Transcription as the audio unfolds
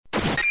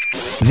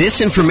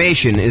This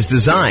information is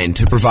designed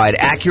to provide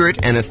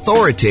accurate and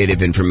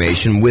authoritative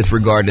information with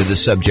regard to the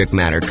subject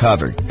matter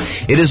covered.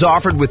 It is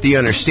offered with the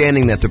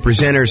understanding that the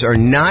presenters are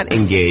not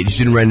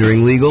engaged in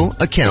rendering legal,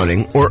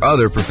 accounting, or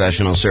other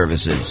professional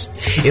services.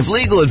 If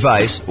legal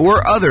advice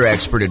or other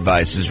expert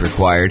advice is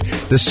required,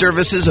 the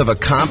services of a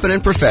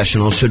competent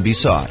professional should be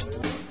sought.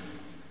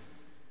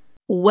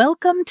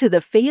 Welcome to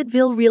the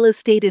Fayetteville Real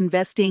Estate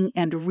Investing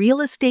and Real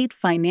Estate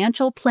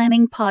Financial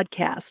Planning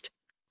Podcast.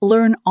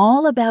 Learn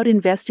all about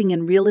investing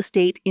in real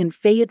estate in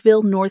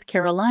Fayetteville, North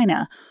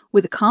Carolina,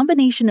 with a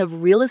combination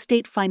of real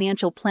estate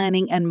financial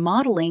planning and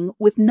modeling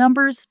with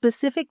numbers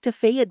specific to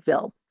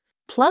Fayetteville,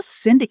 plus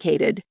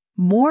syndicated,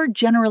 more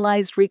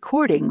generalized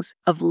recordings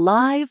of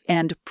live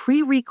and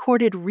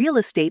pre-recorded real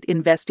estate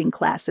investing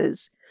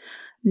classes,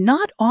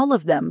 not all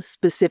of them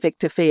specific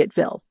to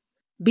Fayetteville.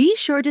 Be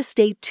sure to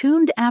stay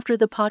tuned after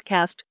the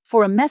podcast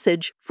for a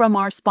message from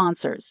our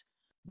sponsors.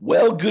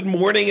 Well, good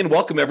morning and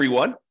welcome,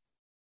 everyone.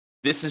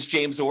 This is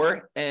James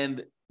Orr,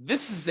 and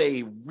this is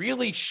a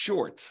really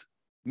short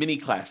mini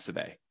class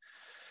today.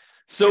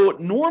 So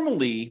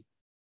normally,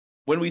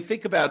 when we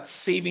think about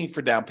saving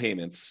for down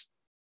payments,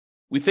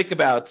 we think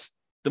about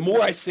the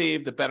more I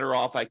save, the better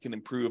off I can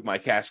improve my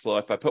cash flow.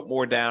 If I put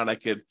more down, I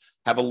could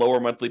have a lower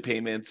monthly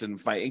payment, and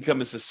if my income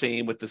is the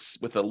same with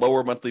a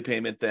lower monthly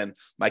payment, then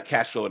my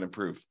cash flow would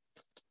improve.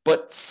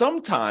 But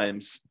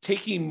sometimes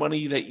taking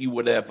money that you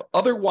would have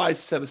otherwise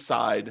set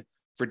aside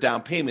for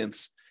down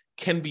payments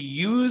can be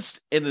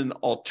used in an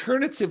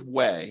alternative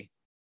way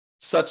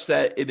such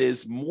that it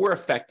is more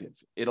effective.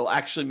 It'll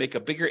actually make a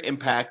bigger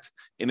impact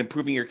in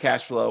improving your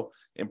cash flow,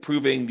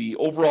 improving the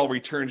overall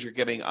returns you're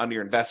getting on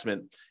your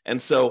investment.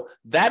 And so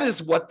that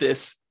is what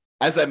this,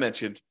 as I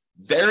mentioned,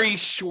 very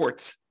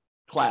short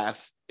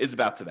class is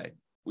about today.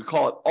 We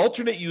call it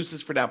alternate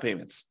uses for down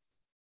payments.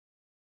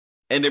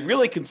 And it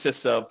really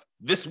consists of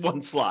this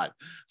one slide.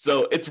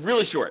 So it's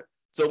really short.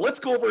 So let's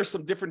go over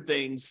some different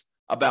things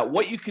about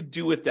what you could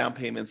do with down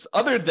payments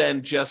other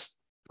than just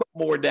put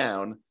more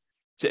down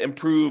to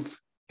improve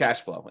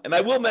cash flow. And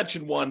I will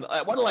mention one.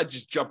 Why don't I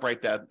just jump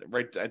right down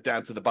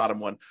to the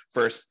bottom one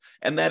first?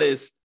 And that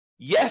is,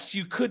 yes,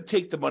 you could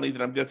take the money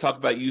that I'm going to talk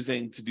about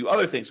using to do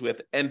other things with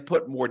and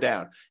put more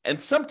down. And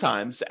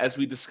sometimes, as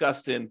we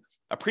discussed in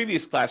a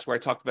previous class where I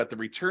talked about the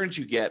returns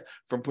you get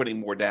from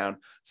putting more down,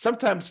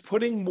 sometimes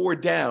putting more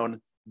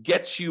down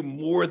gets you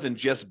more than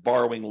just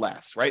borrowing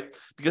less, right?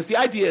 Because the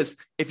idea is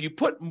if you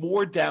put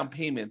more down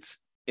payment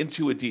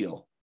into a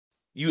deal,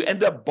 you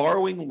end up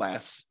borrowing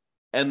less,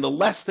 and the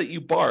less that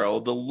you borrow,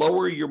 the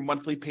lower your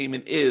monthly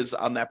payment is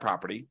on that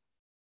property.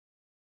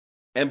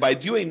 And by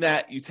doing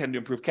that, you tend to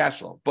improve cash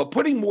flow. But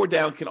putting more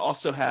down can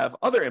also have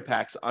other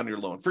impacts on your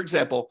loan. For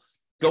example,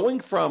 going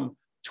from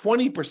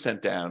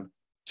 20% down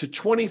to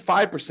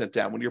 25%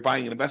 down when you're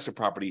buying an investment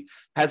property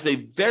has a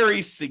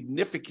very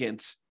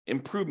significant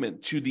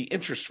improvement to the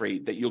interest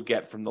rate that you'll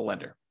get from the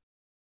lender.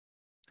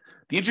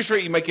 The interest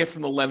rate you might get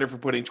from the lender for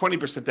putting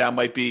 20% down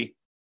might be,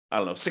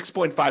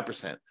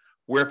 6.5%,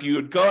 where if you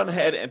had gone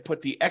ahead and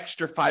put the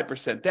extra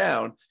 5%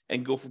 down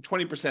and go from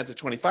 20% to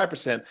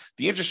 25%,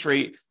 the interest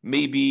rate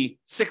may be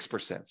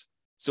 6%.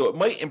 So it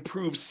might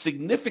improve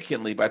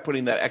significantly by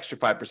putting that extra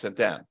 5%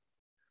 down.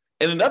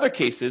 And in other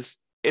cases,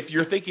 if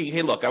you're thinking,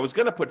 hey, look, I was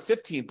going to put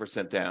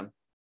 15% down,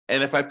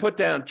 and if I put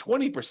down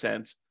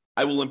 20%,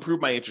 I will improve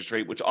my interest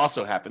rate, which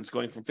also happens.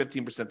 Going from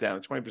 15% down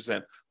to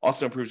 20%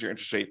 also improves your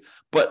interest rate.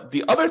 But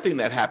the other thing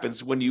that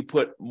happens when you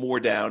put more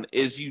down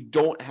is you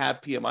don't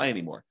have PMI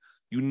anymore.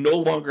 You no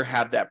longer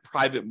have that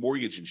private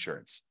mortgage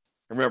insurance.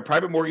 And remember,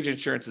 private mortgage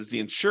insurance is the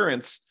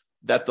insurance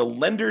that the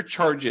lender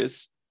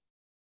charges,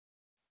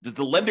 that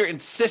the lender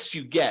insists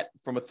you get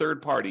from a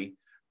third party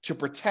to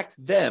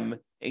protect them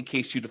in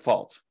case you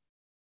default.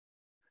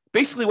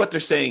 Basically, what they're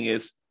saying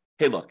is,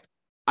 hey, look,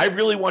 I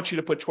really want you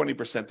to put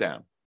 20%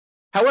 down.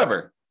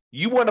 However,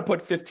 you want to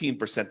put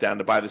 15% down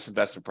to buy this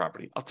investment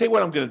property. I'll tell you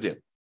what I'm going to do.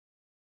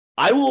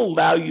 I will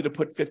allow you to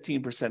put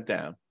 15%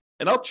 down,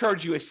 and I'll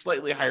charge you a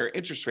slightly higher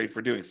interest rate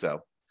for doing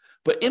so.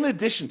 But in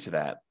addition to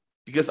that,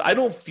 because I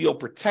don't feel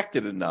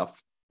protected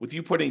enough with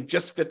you putting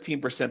just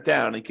 15%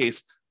 down in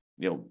case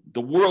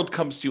the world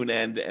comes to an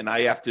end and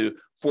I have to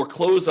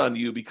foreclose on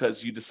you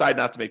because you decide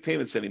not to make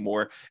payments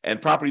anymore and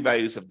property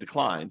values have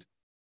declined,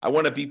 I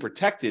want to be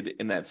protected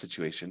in that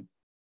situation.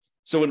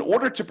 So in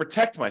order to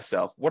protect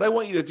myself, what I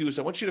want you to do is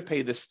I want you to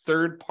pay this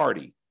third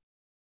party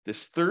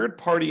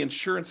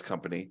insurance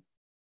company.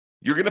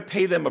 You're going to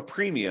pay them a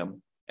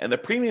premium, and the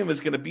premium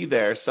is going to be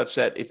there such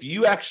that if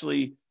you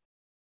actually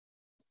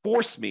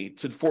force me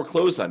to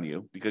foreclose on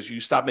you because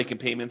you stop making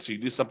payments or you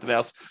do something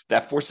else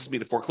that forces me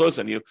to foreclose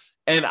on you,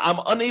 and I'm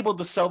unable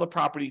to sell the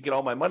property, get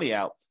all my money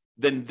out,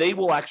 then they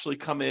will actually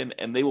come in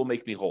and they will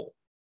make me whole.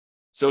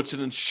 So it's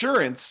an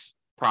insurance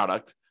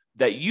product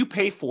that you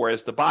pay for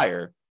as the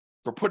buyer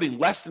for putting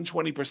less than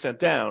 20%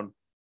 down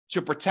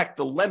to protect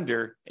the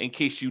lender in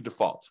case you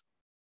default.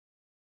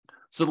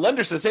 So the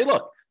lender says, hey,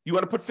 look, You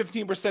want to put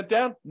 15%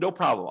 down? No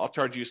problem. I'll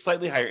charge you a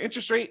slightly higher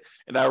interest rate,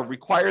 and I will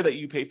require that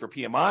you pay for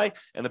PMI,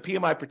 and the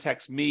PMI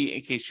protects me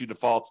in case you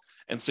default.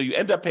 And so you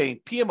end up paying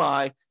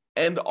PMI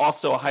and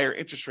also a higher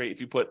interest rate if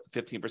you put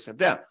 15%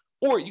 down.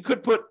 Or you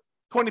could put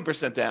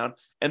 20% down,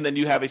 and then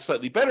you have a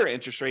slightly better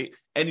interest rate,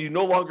 and you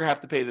no longer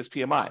have to pay this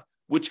PMI,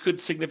 which could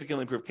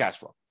significantly improve cash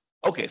flow.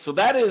 Okay, so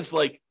that is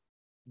like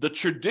the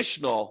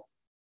traditional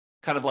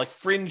kind of like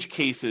fringe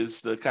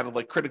cases, the kind of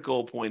like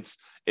critical points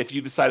if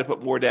you decide to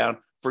put more down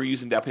for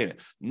using down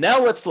payment.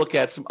 Now let's look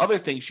at some other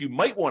things you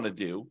might want to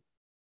do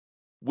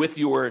with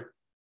your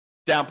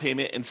down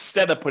payment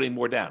instead of putting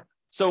more down.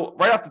 So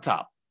right off the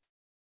top,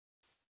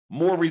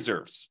 more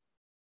reserves.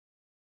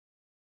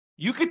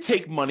 You could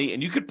take money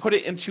and you could put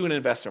it into an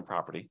investment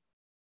property.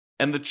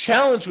 And the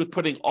challenge with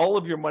putting all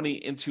of your money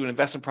into an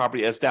investment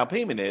property as down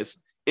payment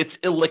is it's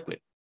illiquid.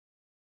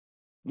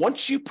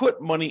 Once you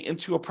put money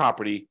into a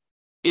property,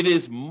 it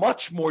is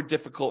much more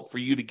difficult for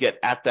you to get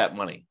at that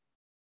money.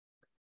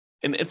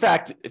 And in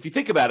fact, if you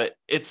think about it,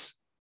 it's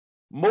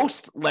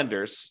most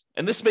lenders,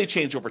 and this may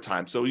change over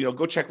time. So,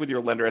 go check with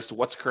your lender as to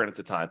what's current at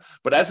the time.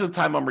 But as of the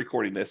time I'm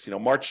recording this,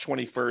 March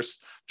 21st,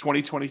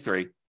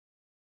 2023,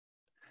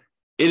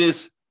 it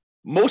is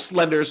most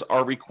lenders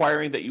are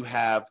requiring that you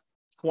have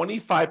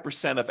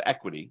 25% of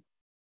equity.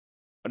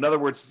 In other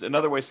words,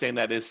 another way of saying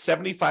that is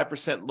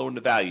 75% loan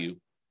to value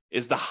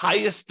is the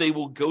highest they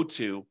will go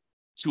to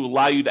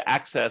allow you to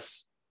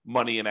access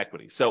money and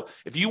equity. So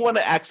if you want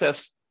to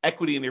access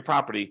equity in your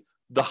property,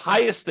 the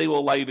highest they will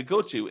allow you to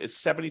go to is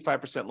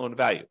 75% loan to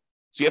value.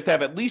 So you have to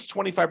have at least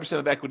 25%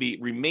 of equity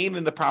remain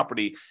in the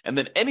property, and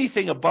then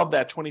anything above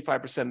that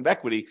 25% of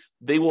equity,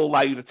 they will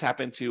allow you to tap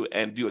into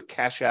and do a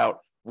cash out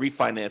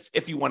refinance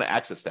if you want to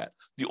access that.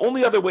 The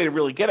only other way to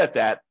really get at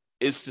that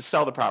is to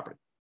sell the property.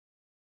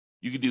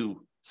 You could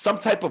do some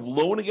type of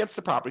loan against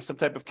the property, some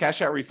type of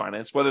cash out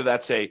refinance, whether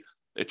that's a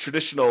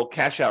traditional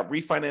cash out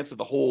refinance of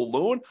the whole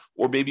loan,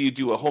 or maybe you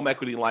do a home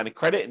equity line of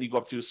credit and you go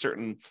up to a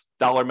certain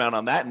dollar amount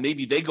on that, and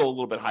maybe they go a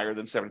little bit higher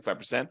than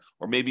 75%,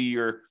 or maybe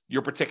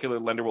your particular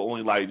lender will only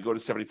allow you to go to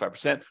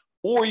 75%,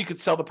 or you could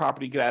sell the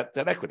property, get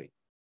that equity.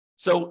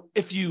 So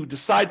if you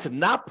decide to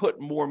not put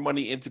more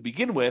money in to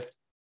begin with,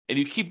 and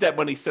you keep that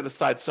money set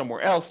aside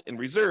somewhere else in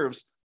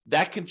reserves,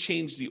 that can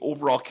change the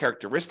overall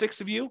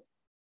characteristics of you.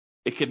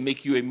 It can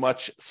make you a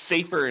much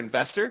safer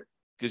investor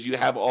because you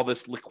have all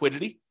this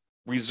liquidity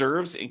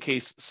reserves in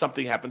case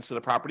something happens to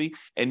the property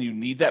and you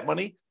need that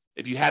money.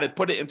 If you had to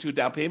put it into a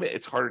down payment,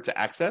 it's harder to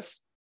access.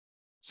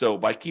 So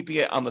by keeping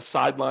it on the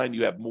sideline,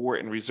 you have more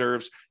in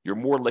reserves, you're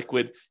more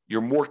liquid,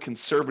 you're more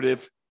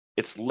conservative,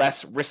 it's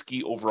less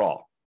risky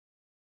overall.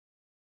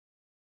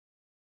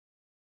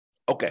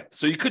 Okay,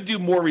 so you could do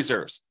more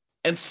reserves.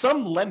 And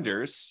some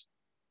lenders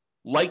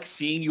like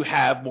seeing you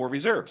have more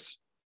reserves.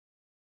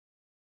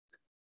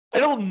 I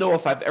don't know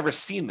if I've ever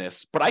seen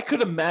this, but I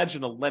could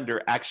imagine a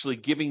lender actually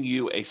giving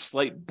you a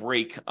slight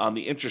break on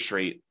the interest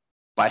rate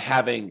by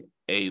having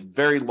a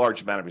very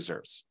large amount of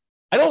reserves.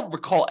 I don't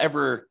recall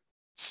ever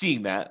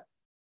seeing that,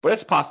 but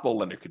it's possible a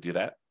lender could do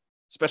that,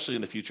 especially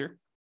in the future,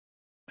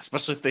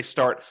 especially if they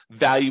start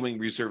valuing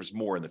reserves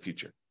more in the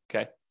future,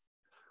 okay?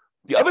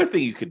 The other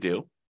thing you could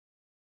do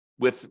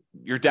with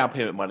your down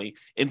payment money,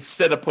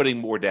 instead of putting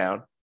more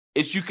down,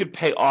 is you could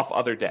pay off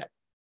other debt.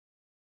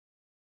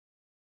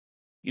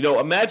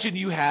 Imagine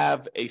you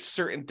have a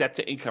certain debt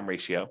to income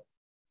ratio,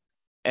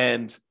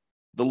 and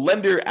the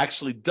lender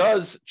actually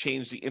does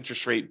change the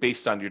interest rate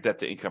based on your debt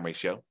to income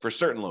ratio for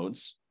certain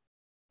loans.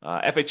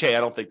 FHA, I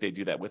don't think they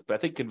do that with, but I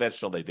think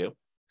conventional they do.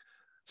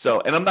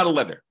 So, and I'm not a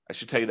lender. I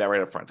should tell you that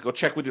right up front. Go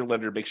check with your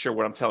lender to make sure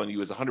what I'm telling you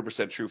is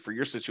 100% true for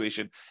your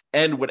situation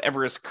and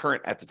whatever is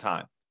current at the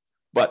time.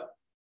 But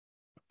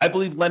I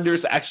believe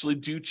lenders actually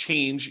do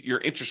change your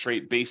interest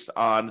rate based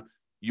on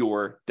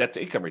your debt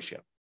to income ratio.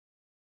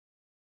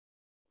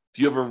 If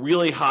you have a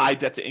really high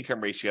debt to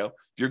income ratio, if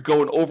you're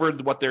going over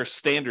what their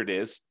standard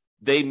is,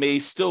 they may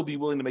still be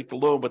willing to make the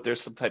loan, but there's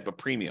some type of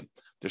premium.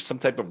 There's some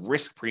type of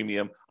risk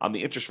premium on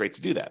the interest rate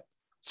to do that.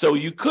 So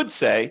you could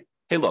say,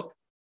 hey, look,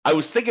 I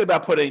was thinking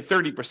about putting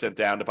 30%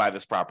 down to buy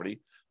this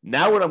property.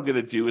 Now what I'm going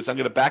to do is I'm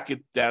going to back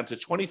it down to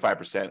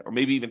 25% or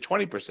maybe even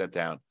 20%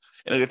 down.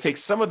 And I'm going to take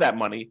some of that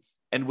money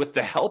and with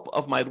the help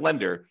of my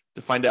lender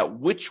to find out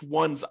which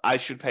ones I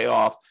should pay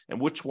off and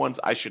which ones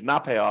I should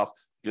not pay off,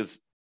 because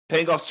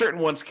paying off certain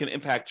ones can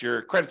impact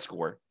your credit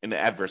score in an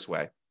adverse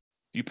way.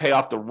 You pay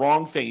off the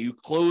wrong thing. You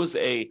close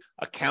a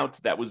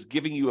account that was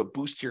giving you a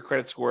boost to your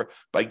credit score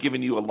by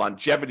giving you a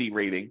longevity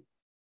rating.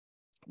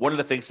 One of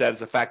the things that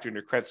is a factor in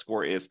your credit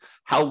score is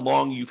how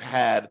long you've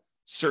had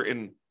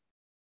certain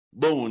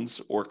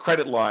loans or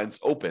credit lines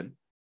open.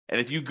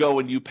 And if you go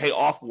and you pay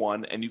off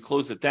one and you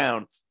close it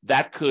down,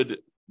 that could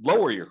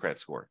lower your credit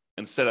score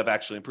instead of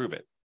actually improve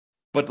it.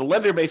 But the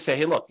lender may say,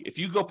 hey, look, if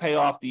you go pay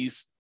off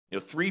these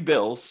 3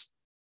 bills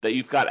that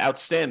you've got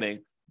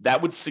outstanding,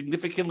 that would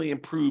significantly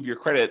improve your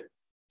credit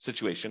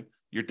situation,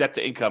 your debt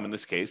to income in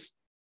this case,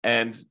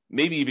 and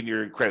maybe even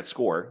your credit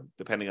score,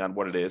 depending on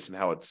what it is and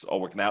how it's all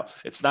working out.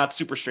 It's not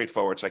super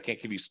straightforward, so I can't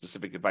give you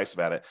specific advice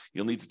about it.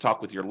 You'll need to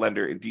talk with your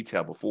lender in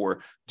detail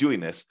before doing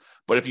this.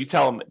 But if you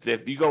tell them,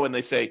 if you go and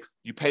they say,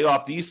 you pay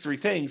off these 3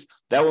 things,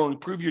 that will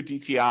improve your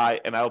DTI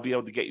and I'll be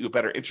able to get you a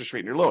better interest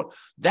rate in your loan.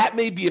 That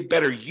may be a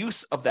better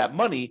use of that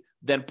money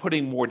than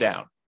putting more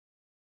down.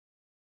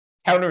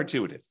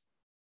 Counterintuitive.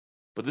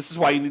 But this is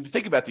why you need to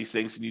think about these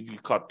things and you need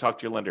to talk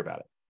to your lender about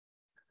it.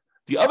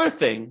 The other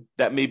thing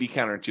that may be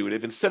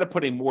counterintuitive, instead of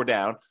putting more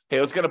down, hey,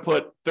 I was going to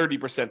put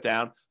 30%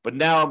 down, but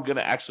now I'm going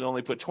to actually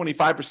only put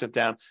 25%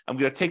 down. I'm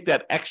going to take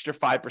that extra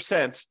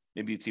 5%,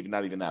 maybe it's even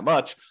not even that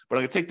much, but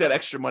I'm going to take that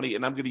extra money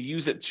and I'm going to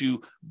use it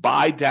to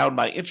buy down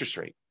my interest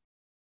rate.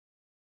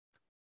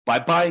 By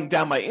buying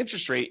down my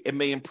interest rate, it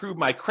may improve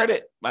my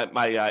credit,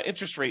 my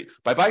interest rate.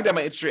 By buying down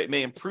my interest rate, it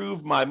may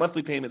improve my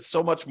monthly payments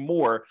so much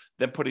more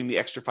than putting the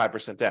extra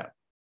 5% down.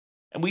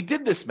 And we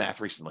did this math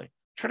recently. I'm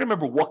trying to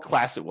remember what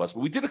class it was, but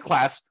we did a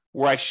class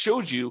where I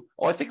showed you,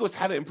 I think it was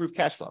how to improve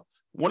cash flow.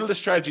 One of the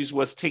strategies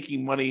was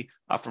taking money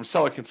from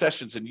seller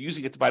concessions and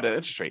using it to buy down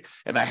interest rate.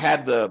 And I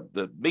had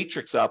the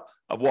matrix up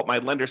of what my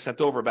lender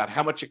sent over about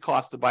how much it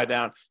costs to buy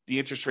down the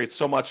interest rate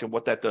so much and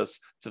what that does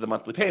to the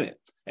monthly payment.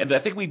 And I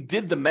think we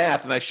did the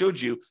math and I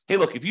showed you, hey,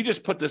 look, if you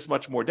just put this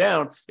much more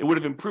down, it would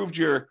have improved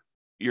your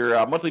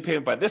monthly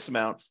payment by this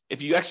amount.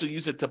 If you actually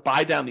use it to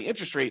buy down the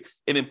interest rate,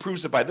 it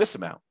improves it by this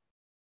amount.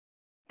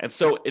 And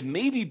so it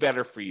may be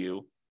better for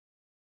you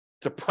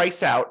to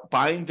price out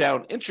buying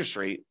down interest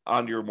rate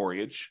on your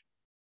mortgage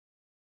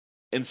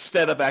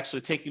instead of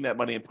actually taking that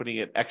money and putting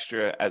it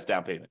extra as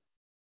down payment.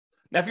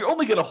 Now, if you're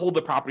only going to hold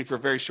the property for a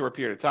very short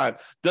period of time,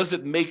 does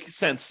it make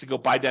sense to go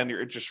buy down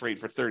your interest rate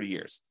for 30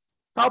 years?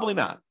 Probably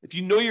not. If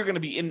you know you're going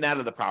to be in and out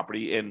of the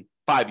property in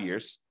 5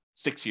 years,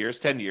 6 years,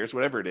 10 years,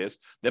 whatever it is,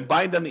 then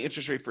buying down the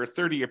interest rate for a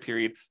 30-year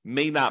period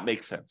may not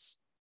make sense.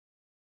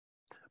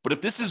 But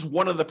if this is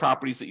one of the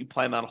properties that you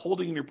plan on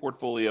holding in your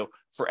portfolio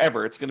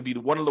forever, it's going to be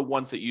one of the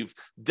ones that you've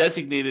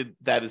designated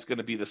that is going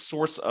to be the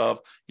source of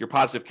your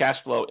positive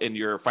cash flow in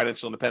your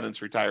financial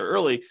independence, retire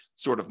early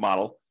sort of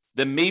model,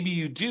 then maybe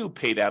you do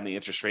pay down the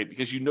interest rate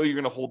because you know you're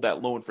going to hold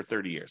that loan for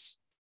 30 years.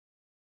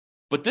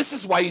 But this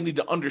is why you need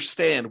to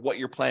understand what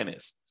your plan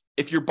is.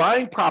 If you're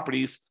buying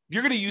properties,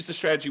 you're going to use the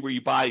strategy where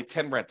you buy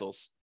 10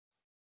 rentals,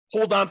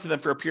 hold on to them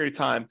for a period of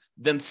time,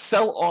 then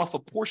sell off a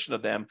portion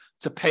of them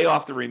to pay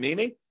off the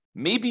remaining.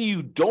 Maybe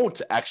you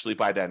don't actually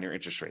buy down your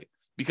interest rate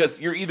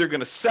because you're either going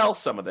to sell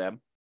some of them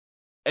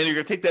and you're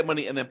going to take that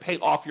money and then pay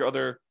off your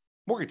other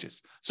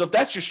mortgages. So if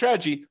that's your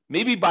strategy,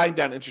 maybe buying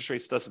down interest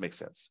rates doesn't make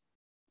sense.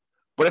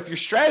 But if your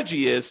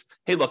strategy is,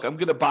 hey, look, I'm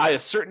going to buy a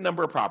certain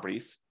number of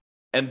properties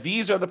and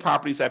these are the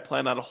properties I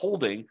plan on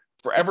holding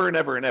forever and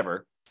ever and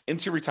ever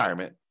into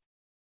retirement,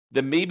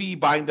 then maybe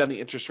buying down the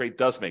interest rate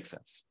does make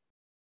sense.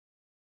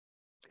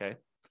 Okay.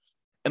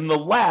 And the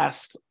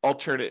last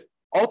alternate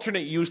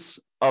use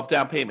of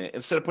down payment,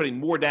 instead of putting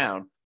more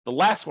down, the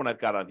last one I've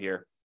got on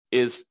here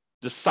is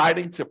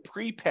deciding to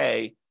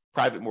prepay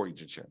private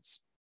mortgage insurance.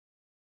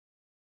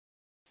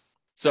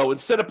 So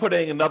instead of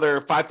putting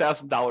another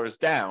 $5,000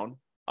 down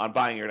on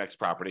buying your next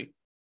property,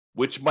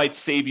 which might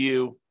save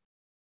you,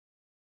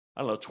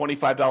 I don't know,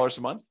 $25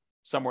 a month,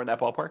 somewhere in that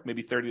ballpark,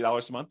 maybe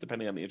 $30 a month,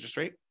 depending on the interest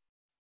rate,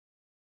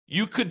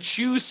 you could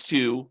choose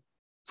to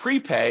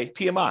prepay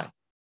PMI.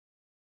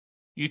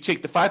 You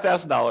take the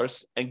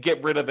 $5,000 and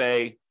get rid of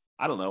a,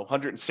 I don't know,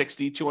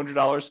 $160,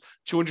 $200,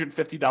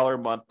 $250 a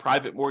month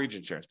private mortgage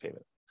insurance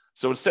payment.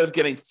 So instead of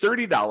getting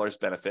 $30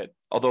 benefit,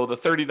 although the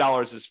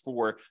 $30 is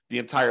for the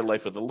entire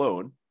life of the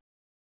loan,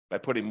 by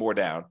putting more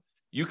down,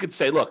 you could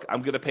say, look,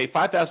 I'm going to pay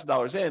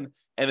 $5,000 in,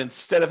 and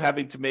instead of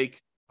having to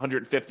make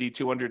 $150,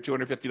 $200,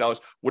 $250,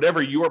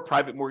 whatever your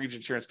private mortgage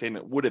insurance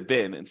payment would have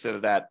been, instead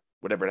of that,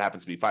 whatever it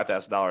happens to be,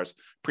 $5,000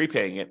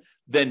 prepaying it,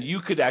 then you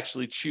could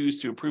actually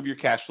choose to improve your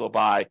cash flow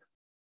by,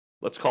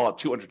 let's call it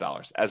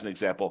 $200 as an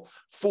example,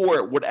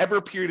 for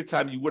whatever period of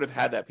time you would have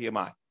had that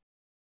PMI.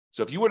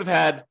 So if you would have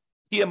had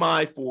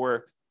PMI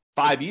for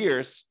 5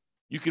 years,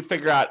 you could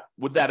figure out,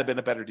 would that have been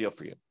a better deal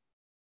for you?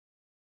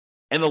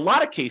 In a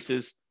lot of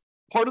cases,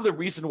 part of the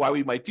reason why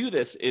we might do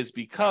this is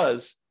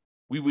because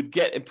we would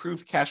get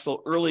improved cash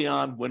flow early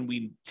on when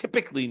we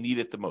typically need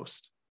it the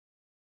most.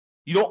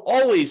 You don't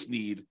always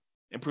need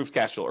improved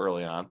cash flow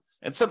early on.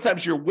 And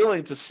sometimes you're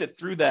willing to sit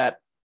through that,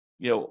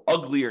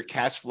 uglier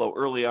cash flow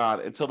early on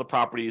until the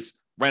property's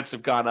rents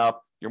have gone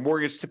up. Your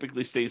mortgage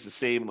typically stays the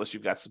same unless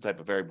you've got some type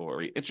of variable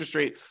rate interest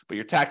rate, but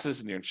your taxes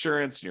and your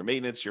insurance, and your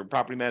maintenance, your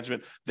property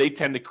management, they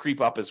tend to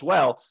creep up as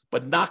well,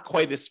 but not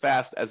quite as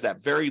fast as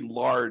that very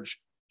large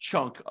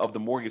chunk of the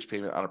mortgage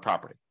payment on a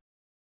property.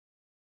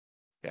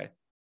 Okay.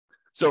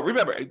 So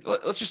remember,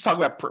 let's just talk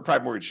about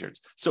private mortgage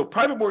insurance. So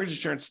private mortgage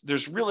insurance,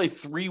 there's really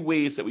 3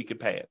 ways that we could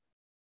pay it.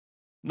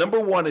 Number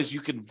one is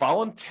you can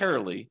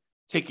voluntarily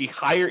take a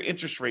higher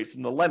interest rate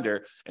from the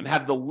lender and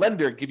have the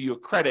lender give you a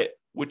credit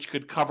which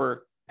could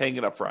cover paying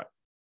it up front.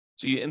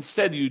 So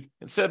instead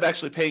of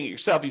actually paying it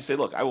yourself, you say,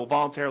 look, I will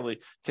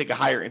voluntarily take a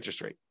higher interest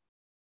rate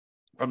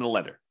from the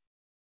lender.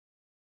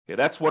 Okay,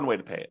 that's one way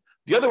to pay it.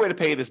 The other way to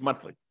pay it is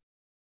monthly.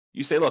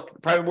 You say, look, the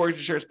private mortgage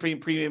insurance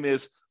premium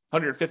is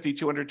 $150,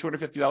 $200,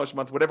 $250 a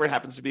month, whatever it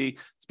happens to be.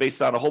 It's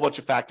based on a whole bunch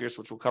of factors,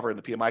 which we'll cover in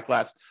the PMI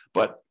class.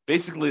 But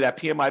basically, that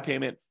PMI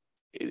payment,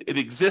 it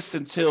exists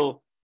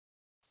until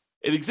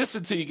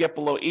you get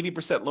below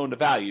 80% loan to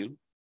value,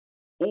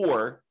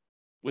 or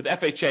with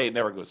FHA, it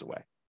never goes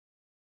away.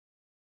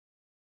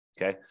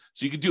 Okay,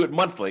 so you can do it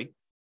monthly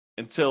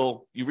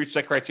until you reach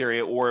that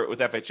criteria, or with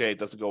FHA, it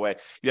doesn't go away.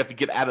 You have to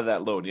get out of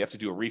that loan. You have to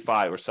do a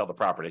refi or sell the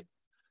property,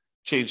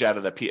 change out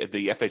of the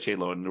FHA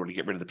loan in order to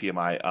get rid of the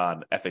PMI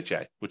on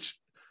FHA, which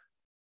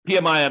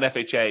PMI on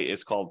FHA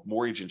is called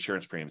mortgage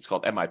insurance premium. It's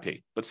called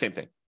MIP, but same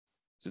thing.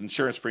 It's an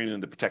insurance premium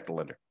to protect the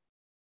lender.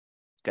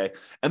 Okay,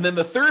 and then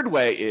the third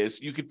way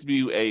is you could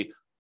do a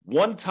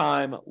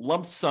one-time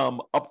lump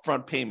sum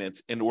upfront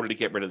payment in order to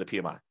get rid of the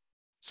PMI.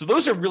 So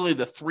those are really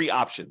the three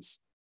options.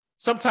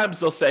 Sometimes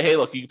they'll say, hey,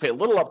 look, you can pay a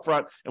little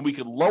upfront and we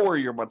could lower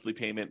your monthly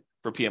payment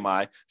for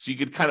PMI. So you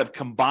could kind of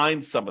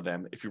combine some of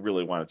them if you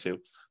really wanted to.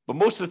 But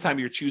most of the time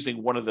you're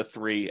choosing one of the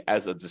three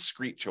as a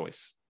discrete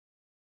choice.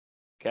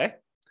 Okay.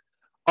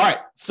 All right.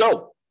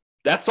 So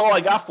that's all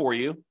I got for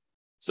you.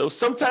 So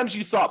sometimes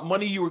you thought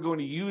money you were going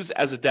to use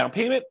as a down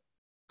payment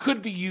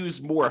could be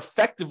used more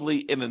effectively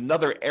in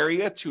another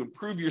area to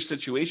improve your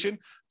situation,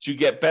 to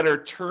get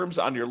better terms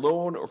on your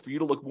loan, or for you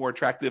to look more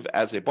attractive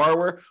as a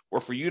borrower,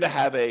 or for you to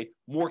have a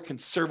more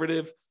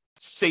conservative,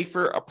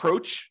 safer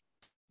approach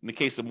in the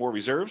case of more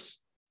reserves.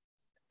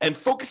 And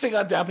focusing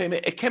on down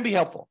payment, it can be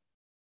helpful,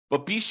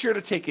 but be sure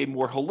to take a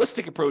more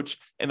holistic approach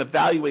and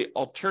evaluate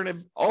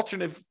alternate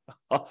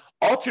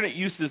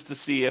uses to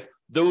see if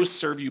those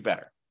serve you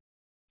better.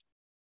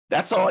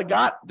 That's all I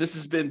got. This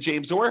has been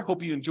James Orr.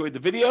 Hope you enjoyed the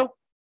video.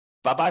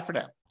 Bye-bye for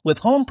now. With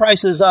home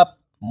prices up,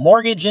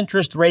 mortgage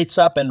interest rates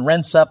up, and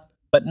rents up,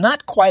 but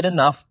not quite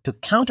enough to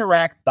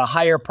counteract the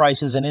higher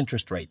prices and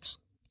interest rates.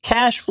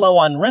 Cash flow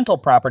on rental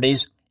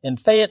properties in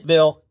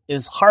Fayetteville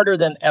is harder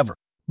than ever.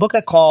 Book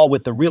a call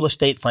with the Real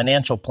Estate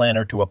Financial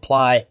Planner to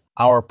apply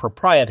our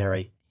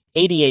proprietary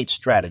 88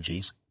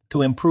 strategies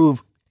to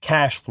improve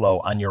cash flow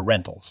on your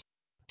rentals.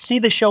 See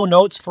the show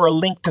notes for a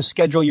link to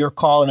schedule your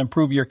call and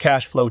improve your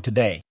cash flow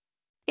today.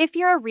 If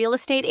you're a real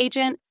estate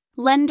agent,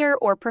 lender,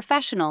 or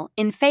professional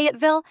in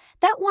Fayetteville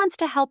that wants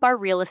to help our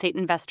real estate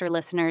investor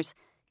listeners,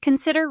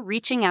 consider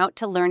reaching out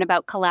to learn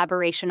about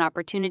collaboration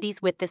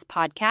opportunities with this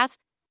podcast.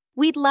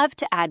 We'd love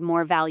to add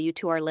more value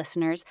to our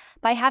listeners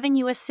by having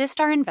you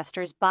assist our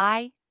investors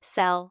buy,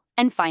 sell,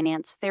 and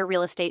finance their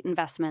real estate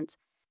investments.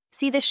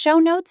 See the show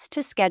notes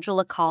to schedule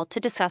a call to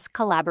discuss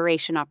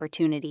collaboration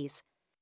opportunities.